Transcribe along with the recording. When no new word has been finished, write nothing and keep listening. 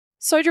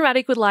So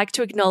Dramatic would like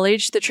to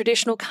acknowledge the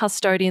traditional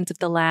custodians of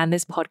the land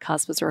this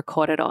podcast was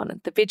recorded on,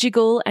 the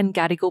Bidjigal and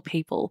Gadigal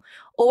people.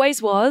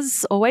 Always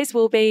was, always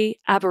will be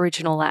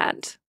Aboriginal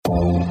land.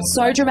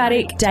 So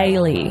Dramatic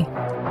Daily.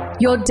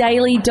 Your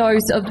daily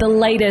dose of the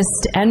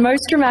latest and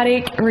most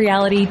dramatic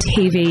reality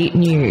TV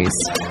news.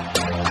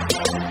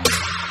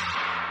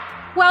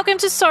 Welcome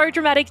to So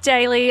Dramatic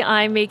Daily.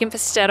 I'm Megan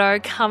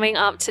Pistetto. Coming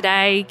up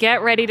today,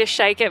 get ready to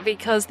shake it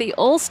because the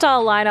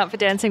all-star lineup for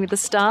Dancing with the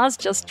Stars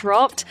just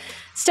dropped.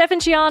 Steph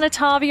and Gianna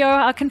Tavio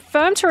are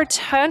confirmed to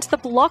return to the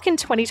block in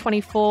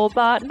 2024,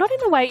 but not in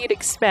the way you'd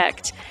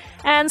expect.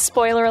 And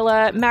spoiler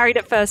alert, Married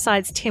at First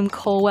Sight's Tim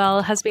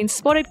Calwell has been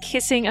spotted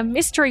kissing a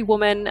mystery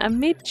woman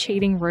amid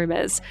cheating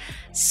rumours.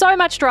 So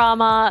much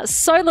drama,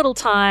 so little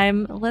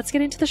time. Let's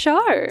get into the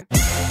show.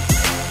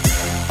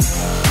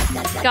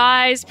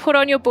 Guys, put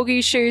on your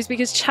boogie shoes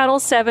because Channel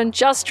 7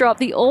 just dropped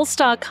the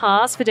all-star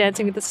cast for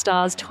Dancing with the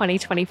Stars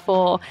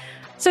 2024.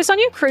 So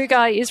Sonia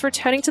Kruger is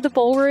returning to the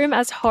ballroom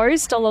as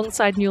host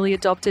alongside newly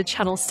adopted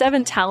Channel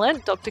 7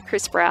 talent, Dr.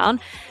 Chris Brown.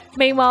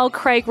 Meanwhile,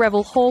 Craig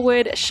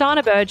Revel-Horwood,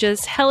 Shana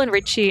Burgess, Helen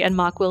Ritchie and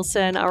Mark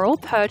Wilson are all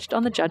perched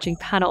on the judging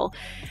panel.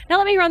 Now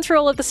let me run through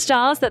all of the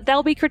stars that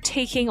they'll be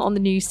critiquing on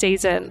the new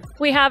season.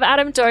 We have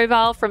Adam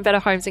Doval from Better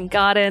Homes and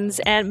Gardens,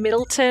 Ant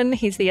Middleton,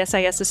 he's the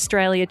SAS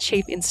Australia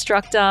Chief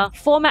Instructor,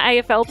 former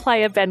AFL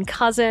player Ben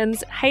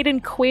Cousins, Hayden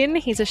Quinn,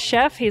 he's a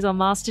chef, he's on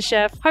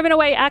MasterChef, Home and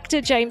Away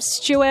actor James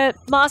Stewart,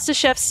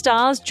 MasterChef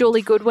stars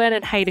Julie Goodwin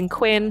and Hayden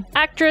Quinn,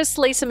 actress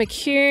Lisa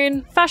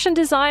McCune, fashion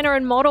designer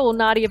and model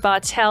Nadia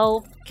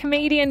Bartel,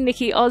 comedian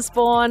Nikki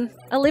Osborne,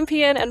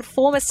 Olympian and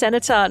former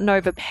Senator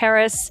Nova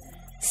Peris,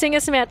 singer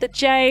Samantha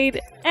Jade,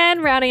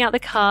 and rounding out the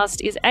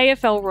cast is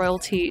AFL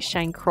royalty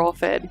Shane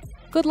Crawford.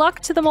 Good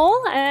luck to them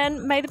all,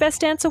 and may the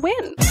best dancer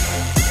win.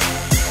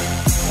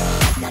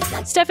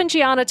 Steph and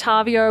Gianna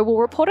Tavio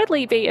will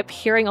reportedly be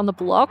appearing on the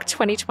block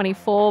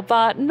 2024,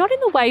 but not in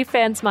the way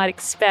fans might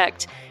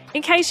expect.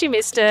 In case you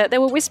missed it,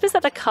 there were whispers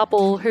that the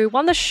couple, who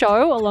won the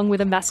show along with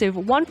a massive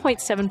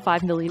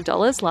 $1.75 million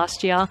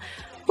last year,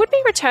 would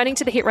be returning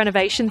to the hit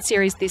renovation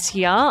series this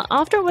year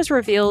after it was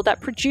revealed that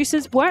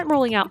producers weren't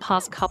ruling out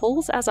past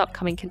couples as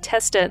upcoming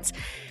contestants.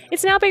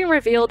 It's now being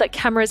revealed that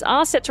cameras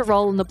are set to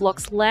roll in the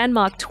block's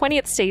landmark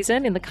 20th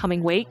season in the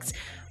coming weeks,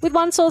 with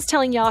one source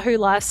telling Yahoo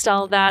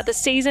Lifestyle that the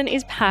season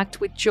is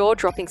packed with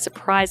jaw-dropping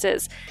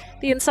surprises.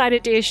 The insider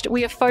dished,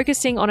 "We are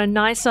focusing on a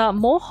nicer,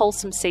 more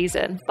wholesome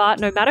season, but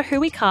no matter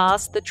who we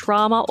cast, the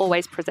drama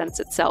always presents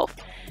itself."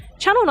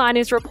 Channel 9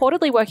 is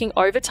reportedly working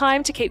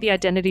overtime to keep the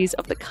identities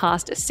of the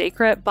cast a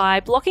secret by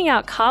blocking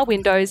out car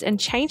windows and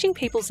changing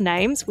people's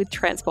names with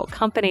transport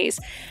companies.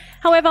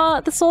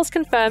 However, the source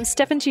confirms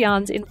Steph and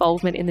Gian's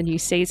involvement in the new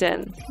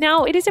season.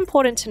 Now, it is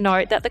important to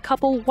note that the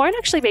couple won't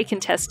actually be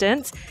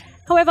contestants.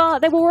 However,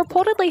 they will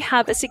reportedly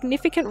have a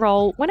significant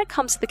role when it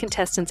comes to the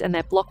contestants and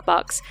their block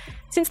bucks.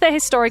 Since their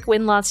historic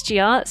win last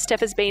year,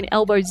 Steph has been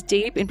elbows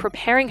deep in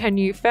preparing her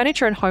new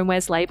furniture and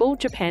homewares label,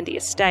 Japandi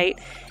Estate.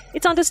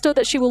 It's understood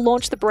that she will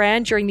launch the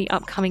brand during the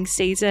upcoming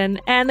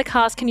season, and the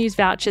cast can use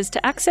vouchers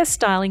to access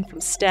styling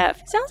from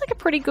Steph. Sounds like a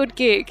pretty good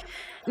gig.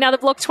 Now, the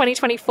Block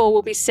 2024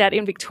 will be set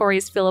in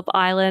Victoria's Phillip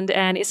Island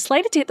and is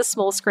slated to hit the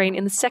small screen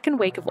in the second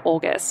week of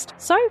August.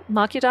 So,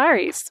 mark your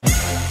diaries.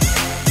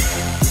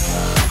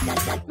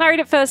 Married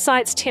at First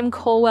Sight's Tim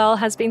Calwell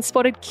has been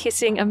spotted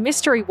kissing a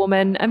mystery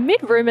woman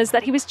amid rumours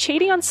that he was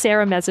cheating on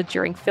Sarah Meza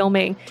during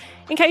filming.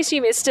 In case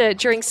you missed it,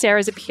 during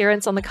Sarah's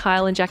appearance on the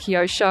Kyle and Jackie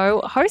O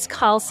show, host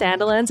Kyle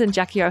Sandilands and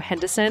Jackie O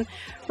Henderson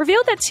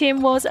revealed that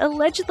Tim was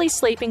allegedly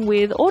sleeping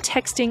with or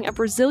texting a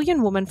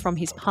Brazilian woman from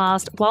his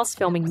past whilst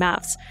filming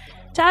MAFS.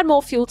 To add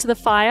more fuel to the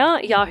fire,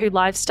 Yahoo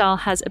Lifestyle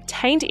has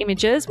obtained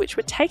images, which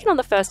were taken on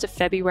the 1st of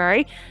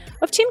February,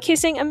 of Tim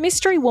kissing a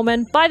mystery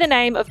woman by the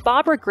name of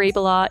Barbara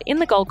Griebler in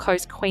the Gold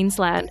Coast,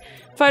 Queensland.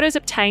 Photos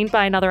obtained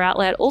by another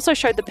outlet also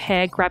showed the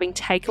pair grabbing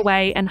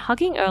takeaway and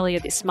hugging earlier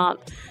this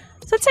month.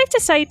 So it's safe to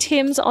say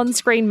Tim's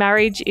on-screen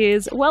marriage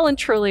is well and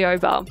truly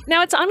over.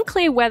 Now, it's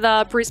unclear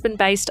whether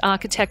Brisbane-based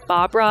architect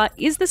Barbara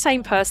is the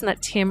same person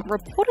that Tim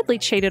reportedly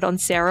cheated on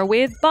Sarah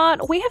with,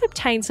 but we have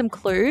obtained some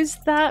clues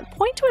that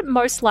point to it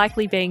most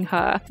likely being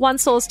her. One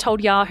source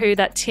told Yahoo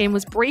that Tim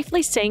was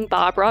briefly seeing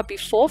Barbara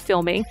before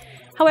filming.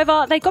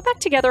 However, they got back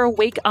together a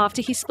week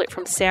after he split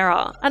from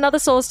Sarah. Another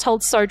source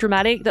told So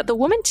Dramatic that the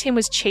woman Tim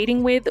was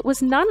cheating with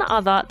was none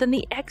other than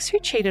the ex who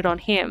cheated on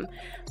him.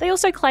 They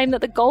also claim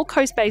that the Gold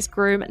Coast-based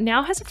groom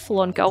now has a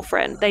full-on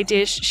girlfriend. They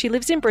dish she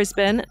lives in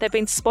Brisbane. They've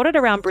been spotted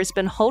around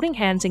Brisbane holding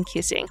hands and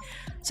kissing.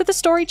 So the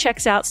story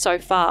checks out so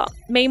far.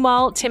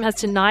 Meanwhile, Tim has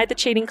denied the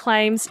cheating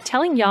claims,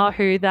 telling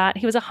Yahoo that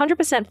he was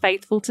 100%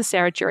 faithful to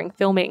Sarah during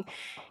filming.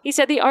 He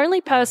said, "The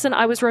only person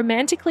I was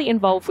romantically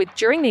involved with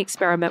during the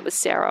experiment was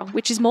Sarah,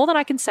 which is more than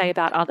I can say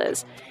about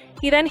others."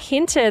 He then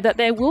hinted that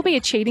there will be a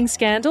cheating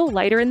scandal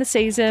later in the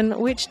season,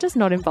 which does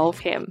not involve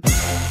him.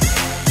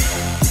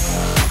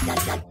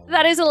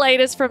 That is the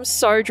latest from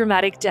So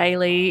Dramatic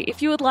Daily.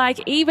 If you would like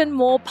even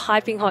more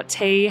piping hot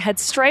tea, head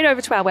straight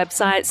over to our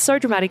website,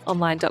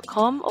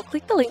 sodramaticonline.com, or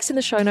click the links in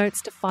the show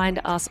notes to find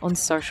us on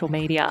social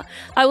media.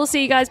 I will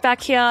see you guys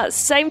back here,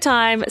 same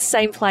time,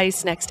 same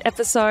place next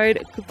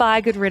episode.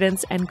 Goodbye, good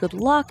riddance, and good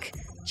luck.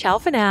 Ciao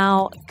for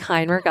now.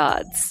 Kind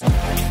regards.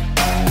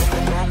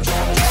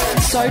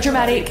 So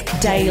Dramatic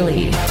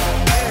Daily.